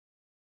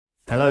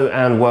Hello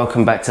and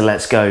welcome back to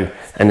Let's Go,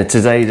 and in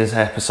today's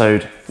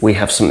episode we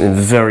have something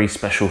very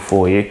special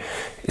for you.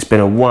 It's been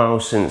a while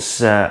since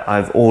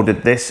I've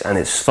ordered this and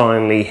it's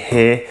finally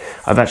here.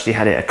 I've actually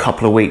had it a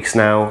couple of weeks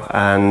now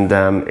and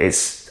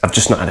I've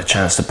just not had a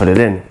chance to put it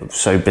in. I'm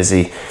so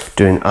busy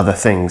doing other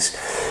things.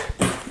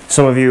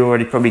 Some of you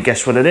already probably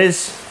guessed what it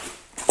is.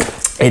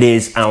 It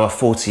is our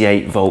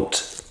 48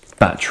 volt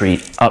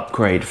battery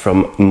upgrade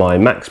from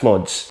Ninebot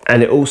Max,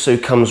 and it also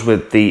comes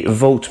with the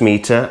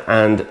voltmeter,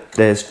 and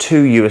there's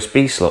two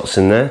USB slots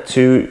in there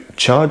to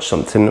charge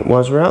something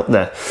whilst we're out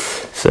there,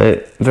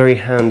 so very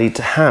handy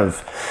to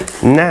have.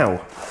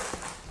 Now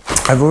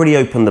I've already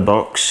opened the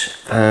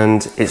box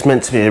and it's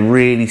meant to be a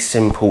really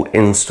simple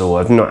install.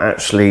 I've not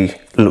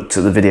actually looked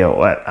at the video.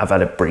 I've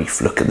had a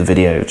brief look at the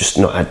video, just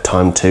not had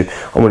time to.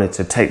 I wanted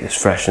to take this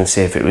fresh and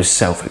see if it was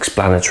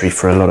self-explanatory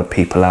for a lot of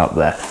people out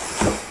there.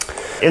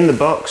 In the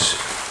box,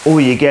 all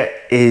you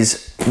get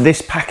is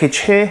this package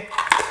here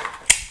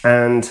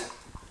and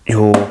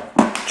your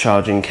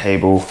charging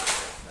cable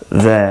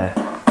there.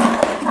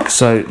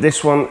 So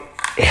this one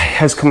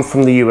has come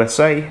from the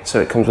USA,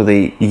 so it comes with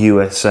a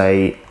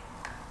USA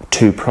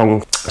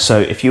 2-prong.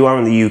 So if you are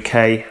in the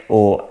UK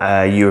or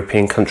a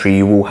European country,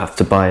 you will have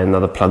to buy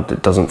another plug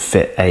that doesn't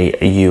fit a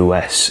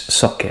US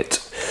socket.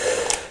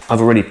 I've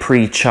already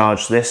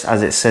pre-charged this,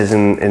 as it says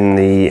in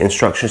the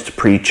instructions to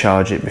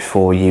pre-charge it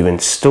before you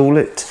install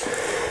it.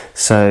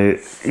 So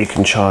you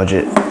can charge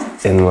it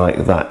in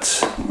like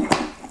that.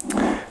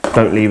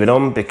 Don't leave it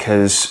on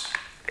because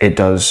it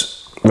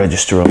does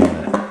register on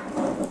there.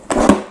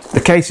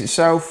 The case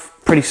itself,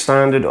 pretty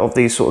standard of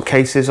these sort of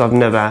cases. I've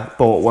never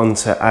bought one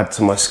to add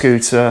to my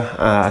scooter.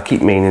 I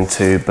keep meaning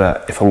to,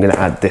 but if I'm going to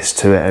add this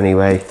to it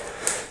anyway,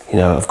 you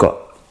know, I've got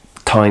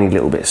tiny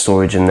little bit of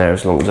storage in there,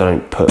 as long as I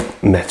don't put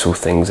metal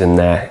things in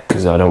there,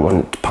 because I don't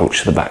want it to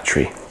puncture the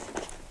battery.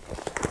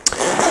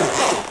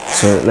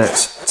 So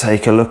let's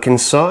take a look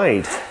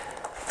inside.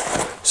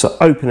 So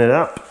open it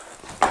up.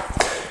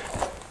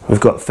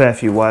 We've got a fair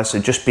few wires, so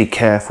just be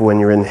careful when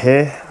you're in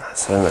here.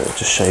 So let me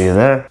just show you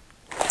there.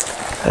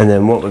 And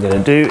then what we're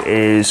going to do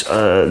is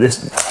there's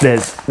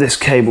this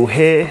cable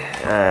here.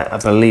 I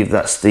believe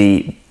that's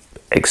the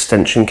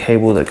extension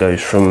cable that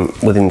goes from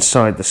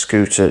inside the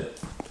scooter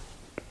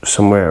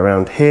somewhere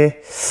around here,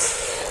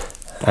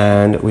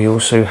 and we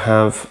also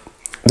have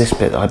this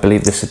bit. I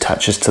believe this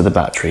attaches to the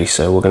battery,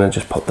 so we're going to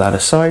just pop that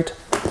aside.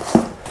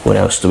 What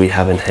else do we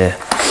have in here?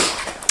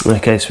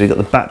 Okay, so we've got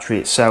the battery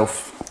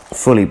itself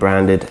fully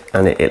branded,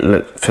 and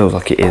it feels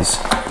like it is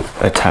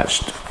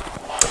attached,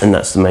 and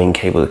that's the main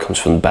cable that comes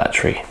from the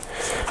battery.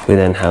 We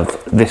then have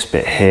this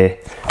bit here,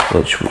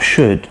 which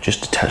should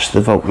just attach to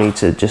the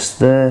voltmeter just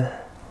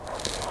there.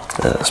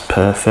 That's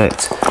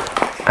perfect.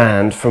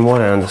 And from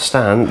what I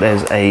understand,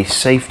 there's a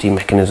safety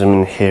mechanism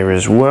in here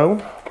as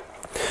well.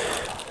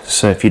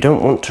 So if you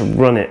don't want to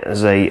run it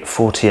as a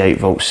 48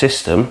 volt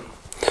system,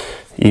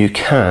 you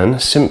can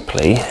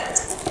simply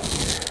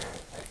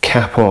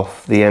cap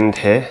off the end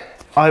here.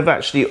 I've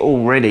actually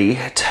already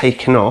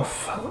taken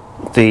off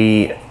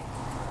the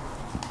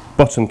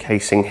bottom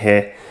casing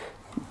here.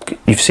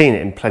 You've seen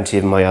it in plenty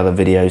of my other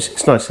videos.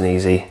 It's nice and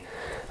easy.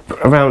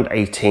 Around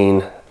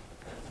 18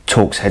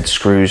 Torx head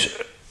screws.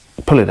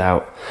 Pull it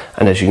out,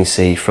 and as you can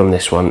see from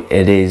this one,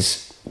 it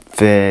is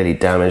fairly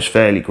damaged,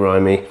 fairly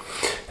grimy,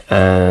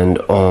 and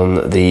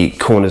on the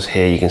corners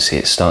here you can see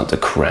it's starting to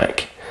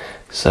crack.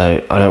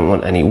 So I don't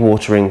want any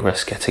water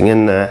ingress getting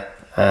in there,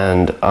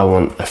 and I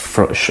want a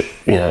fresh,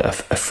 a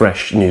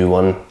fresh new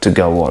one to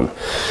go on.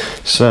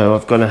 So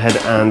I've gone ahead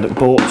and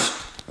bought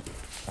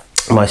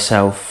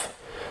myself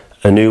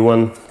a new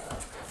one.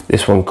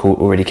 This one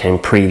already came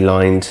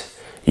pre-lined.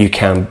 You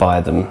can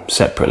buy them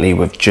separately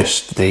with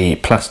just the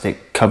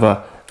plastic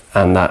cover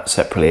and that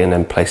separately, and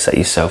then place that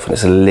yourself, and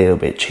it's a little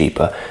bit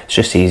cheaper. It's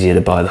just easier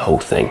to buy the whole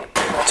thing.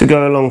 To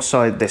go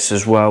alongside this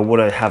as well, what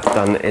I have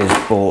done is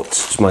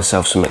bought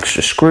myself some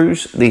extra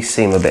screws. These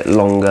seem a bit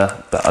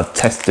longer, but I've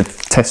test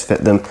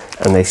fit them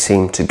and they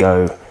seem to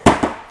go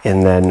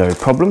in there no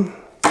problem.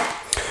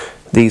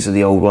 These are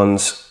the old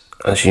ones,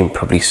 as you can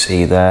probably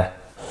see there.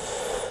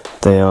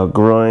 They are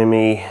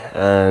grimy,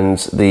 and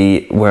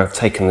where I've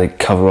taken the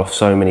cover off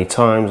so many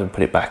times and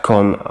put it back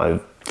on,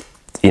 I've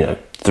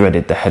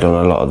threaded the head on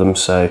a lot of them,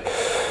 so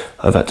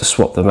I've had to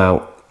swap them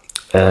out.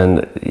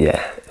 And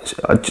yeah,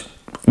 I just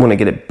want to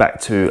get it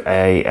back to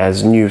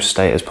as new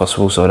state as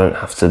possible, so I don't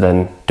have to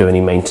then do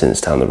any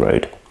maintenance down the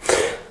road.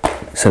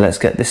 So let's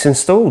get this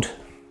installed.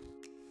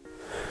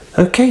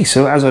 Okay,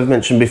 so as I've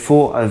mentioned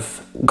before,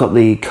 I've got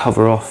the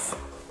cover off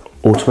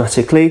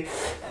automatically,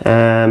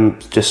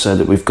 just so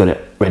that we've got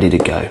it ready to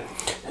go.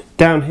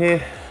 Down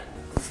here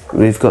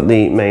we've got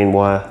the main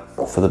wire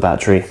for the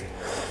battery,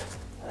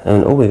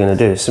 and all we're going to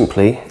do is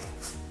simply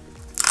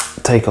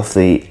take off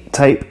the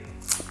tape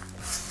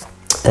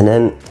and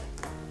then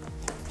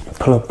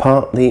pull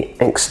apart the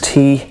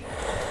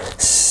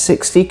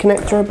XT60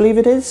 connector, I believe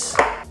it is.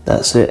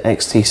 That's it,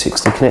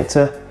 XT60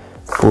 connector.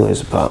 Pull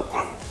those apart.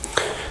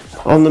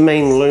 On the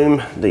main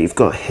loom that you've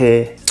got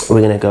here,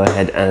 we're going to go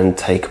ahead and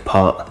take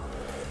apart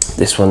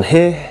this one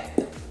here.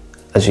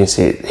 as you can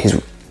see,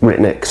 he's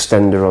written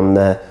extender on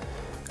there,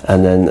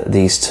 and then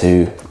these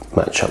two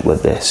match up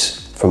with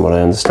this from what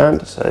I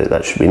understand, so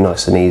that should be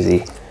nice and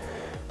easy.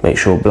 Make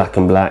sure black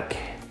and black,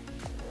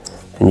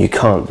 and you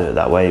can't do it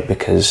that way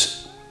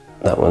because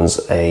that one's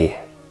a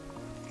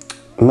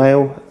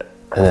male,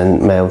 and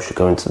then male should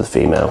go into the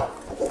female.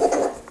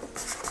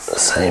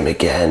 Same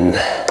again,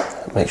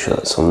 make sure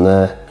that's on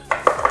there,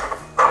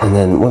 and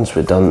then once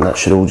we're done, that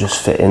should all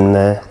just fit in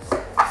there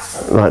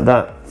like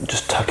that.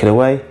 Just tuck it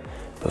away,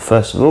 but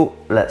first of all,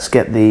 let's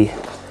get the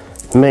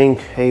main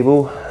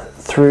cable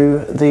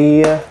through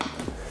the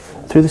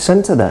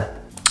center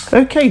there.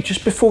 Okay,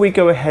 just before we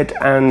go ahead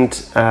and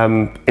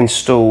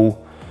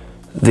install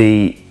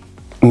the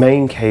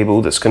main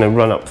cable that's going to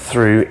run up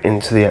through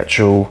into the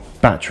actual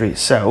battery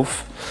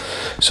itself,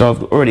 so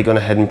I've already gone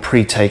ahead and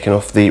pre-taken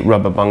off the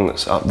rubber bung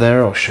that's up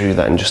there. I'll show you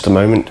that in just a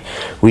moment.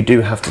 We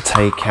do have to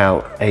take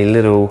out a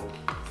little,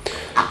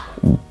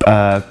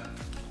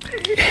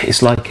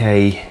 it's like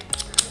a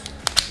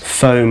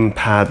foam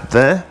pad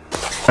there,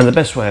 and the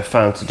best way I've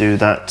found to do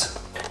that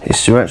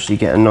is to actually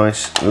get a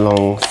nice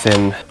long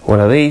thin one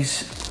of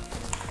these.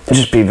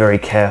 Just be very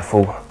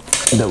careful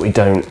that we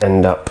don't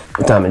end up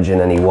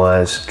damaging any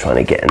wires trying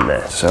to get in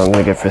there. So I'm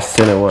going to go for a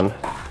thinner one.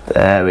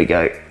 There we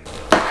go.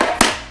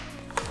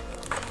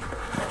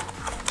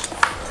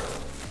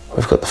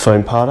 We've got the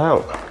foam part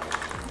out.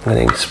 I'm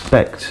going to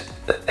inspect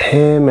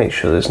here, make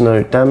sure there's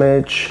no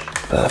damage.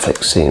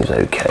 Perfect, seems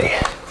okay.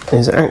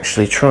 Is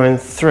actually try and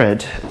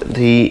thread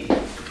the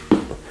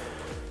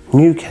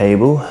new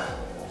cable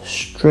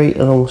straight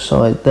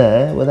alongside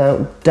there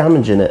without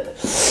damaging it.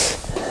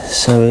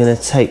 So we're going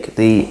to take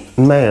the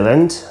male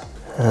end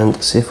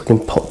and see if we can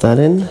pop that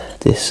in.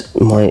 This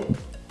might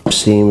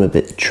seem a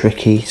bit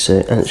tricky,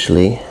 so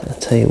actually I'll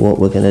tell you what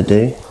we're going to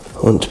do. I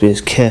want to be as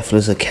careful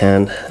as I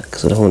can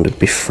because I don't want to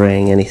be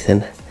fraying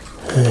anything.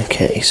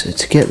 Okay, so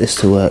to get this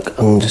to work,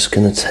 I'm just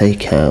going to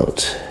take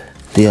out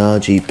the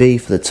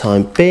RGB for the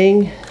time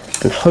being,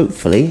 and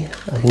hopefully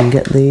I can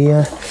get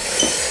the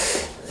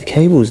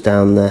cables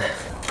down there.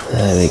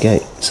 There we go,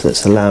 so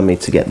let's allow me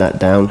to get that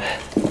down.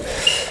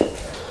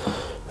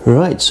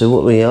 Right, so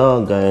what we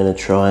are going to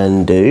try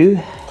and do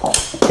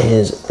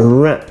is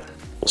wrap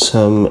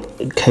some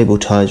cable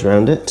ties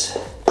around it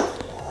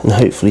and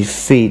hopefully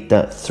feed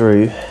that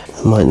through.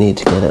 I might need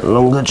to get it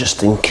longer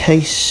just in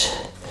case.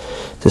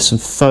 There's some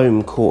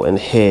foam caught in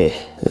here.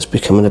 It's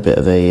becoming a bit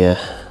of a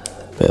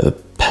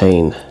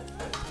pain.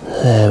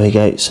 There we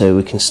go, so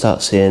we can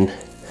start seeing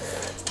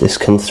this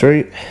come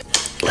through.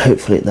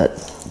 Hopefully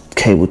that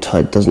cable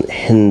tie doesn't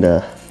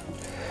hinder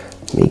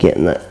me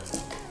getting that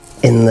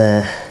in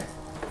there.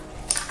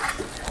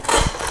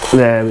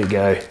 There we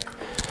go.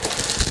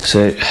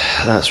 So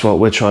that's what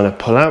we're trying to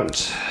pull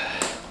out,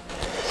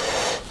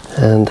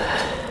 and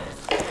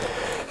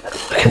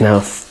I can now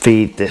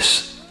feed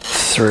this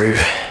through,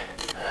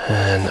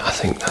 and I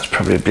think that's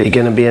probably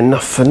going to be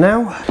enough for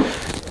now.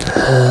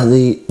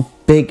 The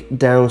big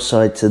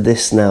downside to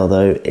this now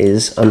though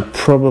is I'm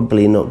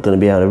probably not going to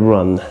be able to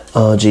run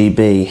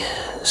RGB,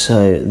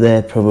 so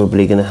they're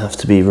probably going to have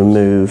to be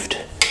removed,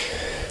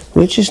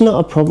 which is not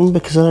a problem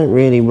because I don't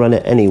really run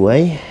it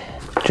anyway.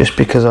 Just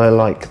because I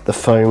like the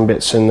foam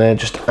bits in there,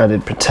 just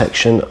added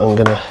protection, I'm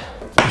going to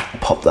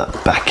pop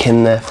that back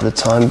in there for the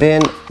time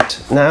being.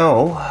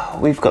 Now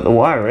we've got the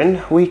wire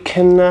in, we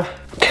can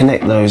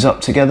connect those up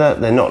together.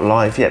 They're not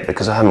live yet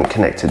because I haven't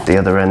connected the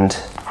other end,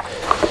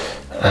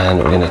 and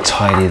we're going to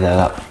tidy that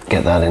up,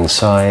 get that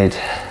inside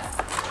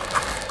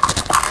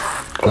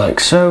like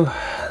so.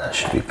 That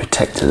should be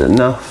protected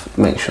enough.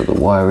 Make sure the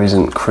wire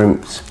isn't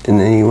crimped in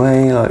any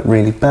way, like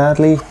really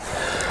badly.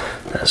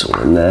 That's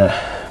all in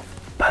there.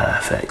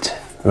 Perfect.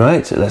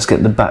 Right, so let's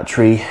get the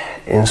battery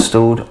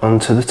installed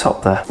onto the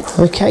top there.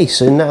 Okay,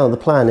 so now the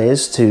plan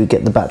is to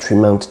get the battery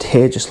mounted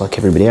here just like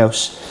everybody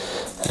else,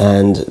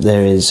 and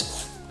there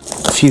is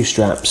a few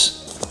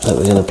straps that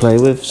we're going to play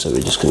with, so we're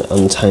just going to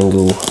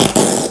untangle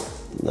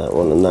that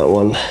one and that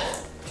one.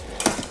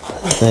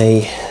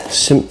 They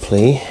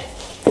simply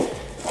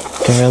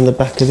go around the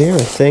back of here, I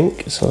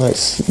think, so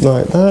that's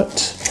like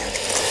that.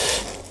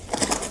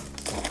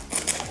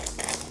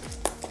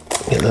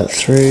 Get that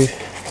through.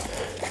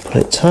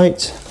 Pull it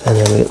tight, and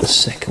then we get the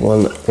second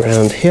one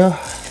around here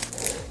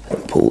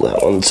and pull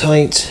that one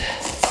tight.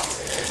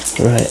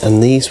 Right,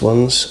 and these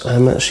ones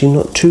I'm actually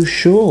not too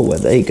sure where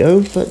they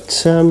go,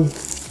 but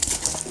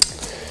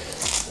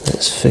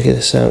let's figure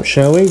this out,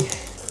 shall we?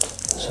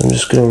 So I'm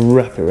just going to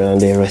wrap it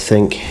around here, I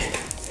think.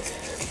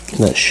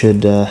 That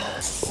should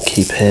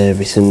keep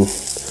everything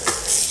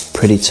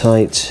pretty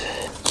tight.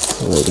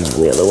 We'll go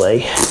the other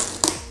way.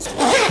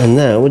 And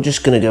now we're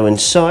just going to go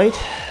inside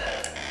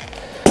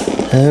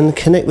and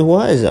connect the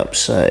wires up.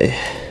 So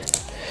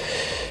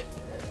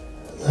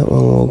that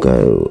one will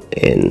go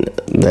in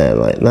there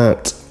like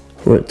that.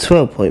 We're at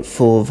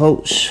 12.4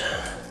 volts.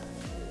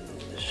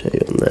 Show you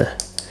on there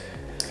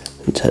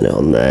and turn it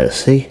on there,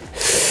 see?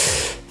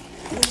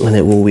 And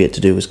then all we had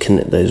to do was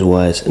connect those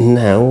wires. And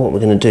now what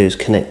we're going to do is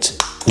connect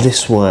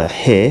this wire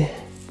here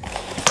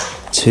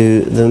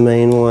to the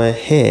main wire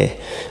here.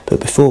 But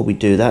before we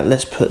do that,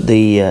 let's put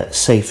the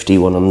safety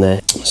one on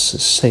there. So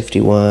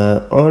safety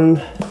wire on,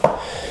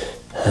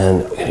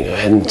 and we're going to go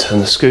ahead and turn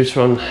the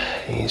scooter on.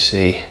 You can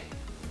see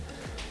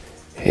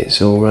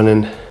it's all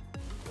running.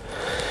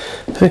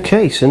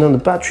 Okay, so now the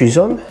battery's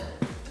on,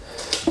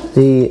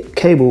 the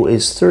cable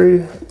is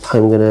through.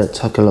 I'm going to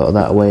tuck a lot of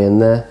that away in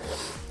there.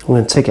 I'm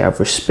going to take it out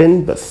for a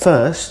spin, but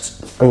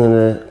first I'm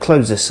going to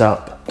close this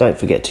up. Don't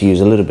forget to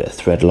use a little bit of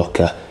thread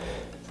locker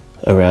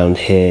around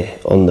here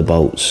on the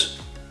bolts,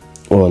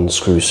 or on the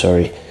screw,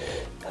 sorry,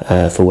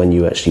 for when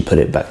you actually put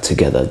it back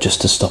together,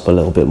 just to stop a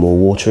little bit more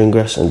water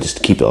ingress and just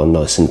to keep it on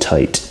nice and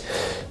tight.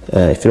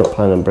 If you're not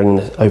planning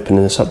on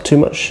opening this up too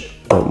much,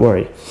 don't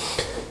worry.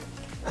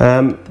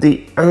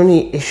 The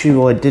only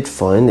issue I did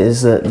find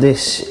is that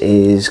this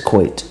is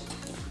quite,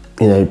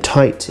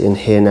 tight in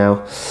here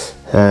now.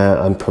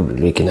 I'm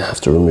probably going to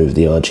have to remove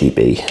the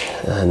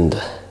RGB, and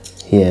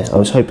yeah, I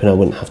was hoping I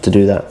wouldn't have to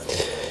do that,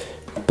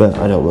 but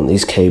I don't want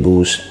these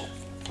cables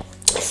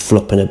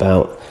flopping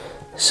about,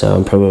 so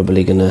I'm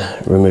probably going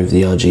to remove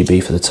the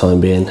RGB for the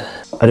time being.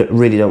 I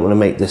really don't want to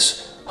make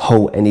this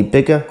hole any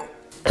bigger,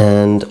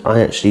 and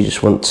I actually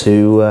just want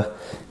to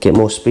get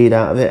more speed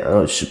out of it.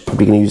 I'm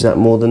probably going to use that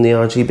more than the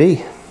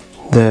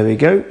RGB. There we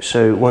go.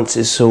 So once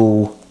it's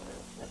all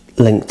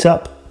linked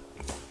up,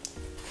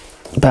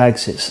 the bag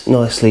sits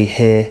nicely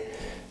here.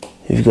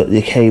 You've got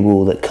the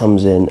cable that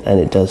comes in, and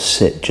it does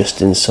sit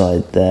just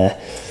inside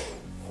there.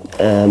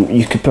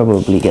 You could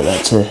probably get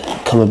that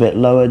to come a bit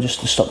lower just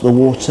to stop the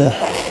water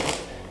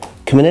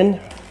coming in.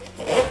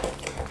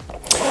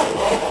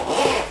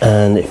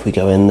 And if we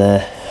go in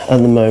there, at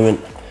the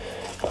moment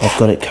I've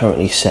got it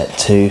currently set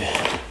to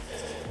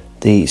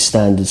the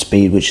standard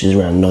speed, which is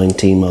around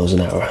 19 miles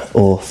an hour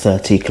or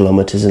 30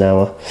 kilometers an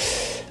hour.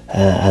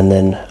 And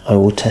then I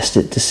will test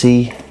it to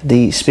see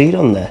the speed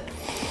on there.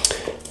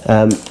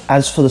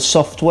 As for the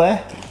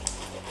software,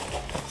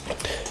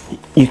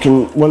 you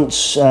can,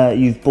 once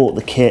you've bought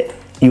the kit,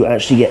 you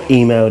actually get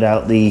emailed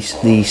out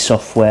the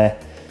software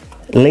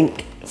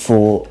link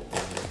for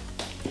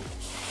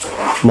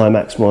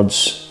Max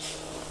Mod's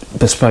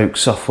bespoke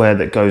software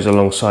that goes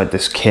alongside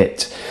this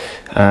kit.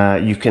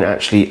 You can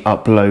actually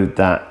upload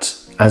that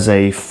as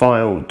a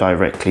file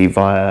directly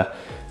via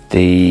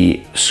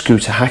the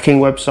Scooter Hacking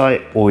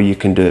website, or you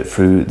can do it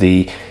through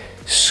the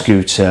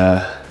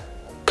Scooter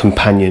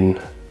Companion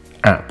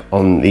app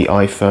on the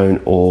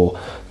iPhone, or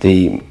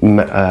the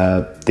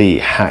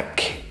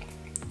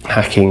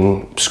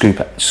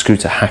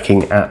Scooter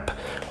Hacking app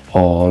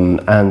on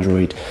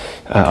Android.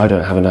 I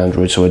don't have an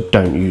Android, so I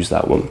don't use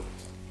that one.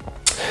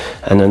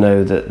 And I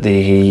know that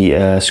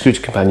the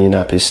Scooter Companion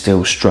app is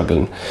still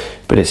struggling,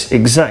 but it's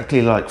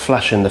exactly like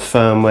flashing the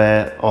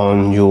firmware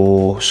on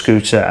your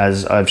scooter,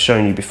 as I've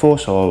shown you before,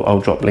 so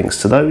I'll drop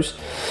links to those.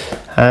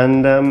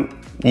 And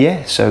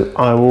yeah, so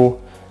I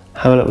will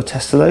have a little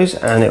test of those,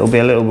 and it'll be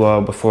a little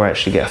while before I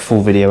actually get a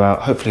full video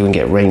out. Hopefully we can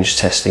get range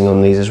testing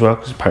on these as well,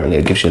 because apparently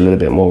it gives you a little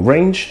bit more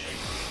range.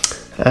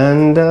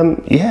 And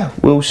yeah,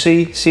 we'll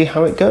see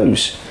how it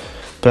goes.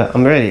 But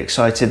I'm really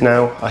excited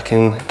now. I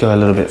can go a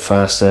little bit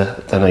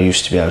faster than I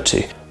used to be able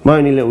to. My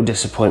only little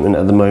disappointment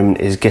at the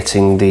moment is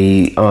getting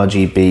the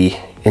RGB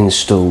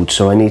installed,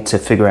 so I need to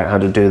figure out how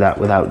to do that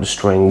without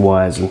destroying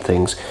wires and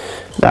things.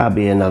 That'll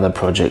be another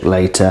project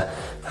later.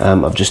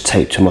 I've just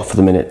taped them off for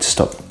the minute to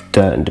stop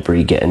dirt and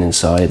debris getting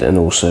inside, and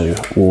also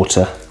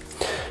water.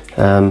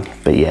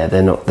 But yeah,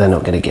 they're not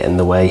going to get in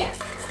the way.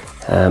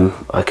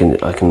 I can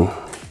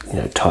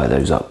tie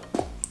those up,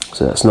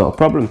 so that's not a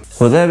problem.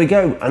 Well, there we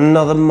go,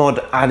 another mod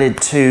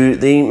added to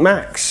the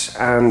Max,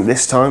 and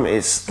this time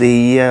it's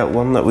the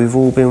one that we've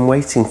all been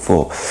waiting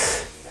for.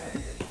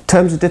 In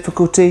terms of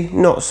difficulty,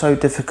 not so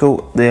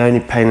difficult. The only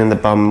pain in the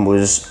bum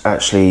was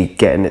actually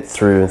getting it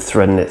through and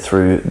threading it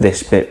through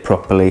this bit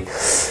properly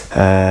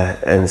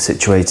and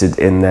situated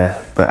in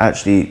there. But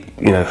actually,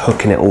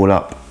 hooking it all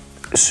up,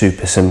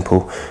 super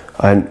simple.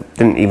 I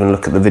didn't even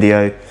look at the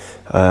video.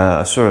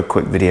 I saw a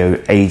quick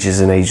video ages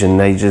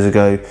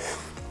ago.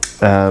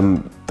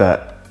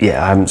 But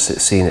yeah, I haven't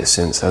seen it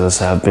since. As I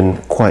say, I've been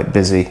quite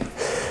busy.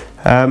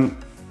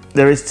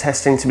 There is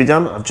testing to be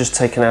done. I've just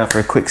taken it out for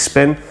a quick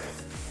spin.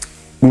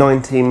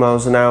 19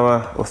 miles an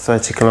hour or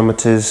 30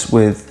 kilometers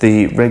with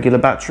the regular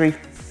battery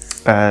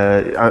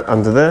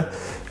under there,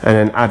 and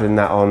then adding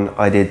that on,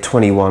 I did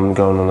 21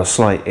 going on a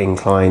slight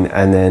incline,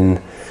 and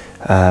then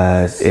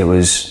it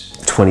was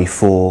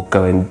 24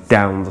 going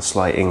down the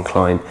slight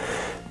incline.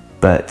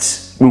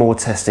 But more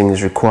testing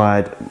is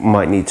required.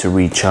 Might need to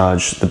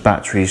recharge the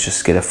batteries just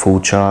to get a full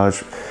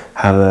charge,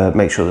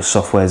 make sure the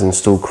software is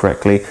installed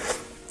correctly.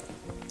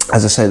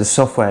 As I say, the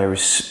software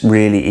is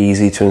really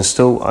easy to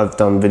install. I've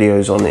done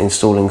videos on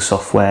installing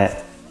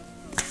software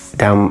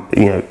down,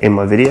 in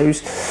my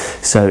videos.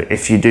 So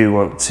if you do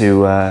want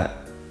to,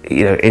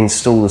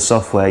 install the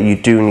software, you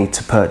do need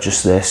to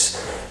purchase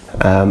this.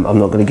 I'm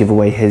not going to give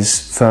away his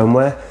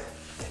firmware.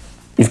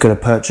 You've got to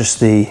purchase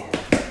the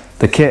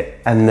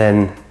kit, and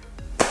then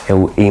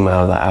he'll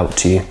email that out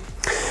to you.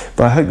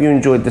 But I hope you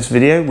enjoyed this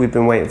video. We've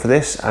been waiting for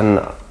this, and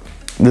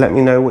let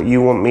me know what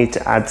you want me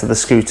to add to the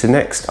scooter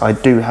next. I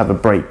do have a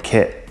brake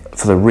kit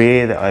for the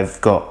rear that I've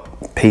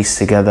got pieced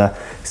together.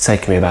 It's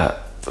taken me about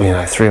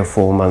 3 or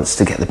 4 months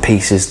to get the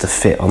pieces to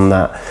fit on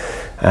that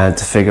and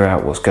to figure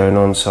out what's going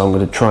on, so I'm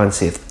going to try and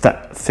see if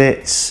that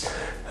fits.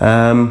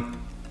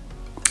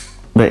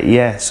 But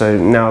yeah, so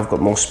now I've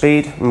got more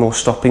speed, more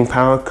stopping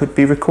power could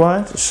be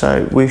required,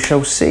 so we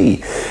shall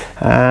see.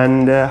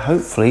 And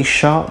hopefully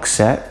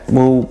Sharkset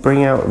will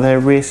bring out their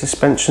rear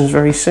suspensions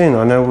very soon.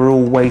 I know we're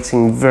all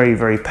waiting very,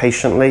 very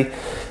patiently,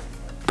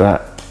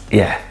 but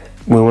yeah,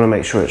 we want to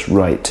make sure it's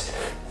right.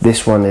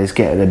 This one is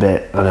getting a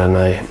bit, I don't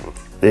know,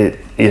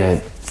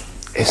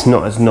 it's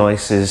not as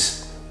nice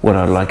as what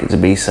I'd like it to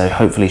be, so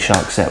hopefully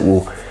Sharkset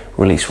will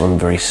release one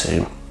very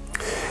soon.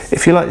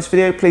 If you like this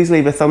video, please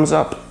leave a thumbs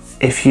up.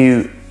 If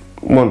you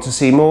want to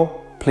see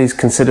more, please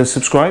consider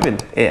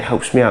subscribing. It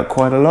helps me out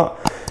quite a lot.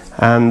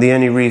 And the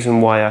only reason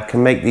why I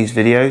can make these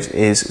videos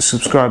is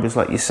subscribers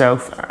like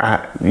yourself,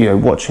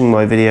 watching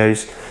my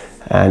videos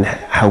and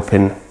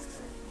helping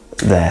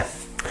there.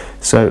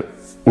 So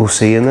we'll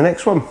see you in the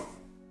next one.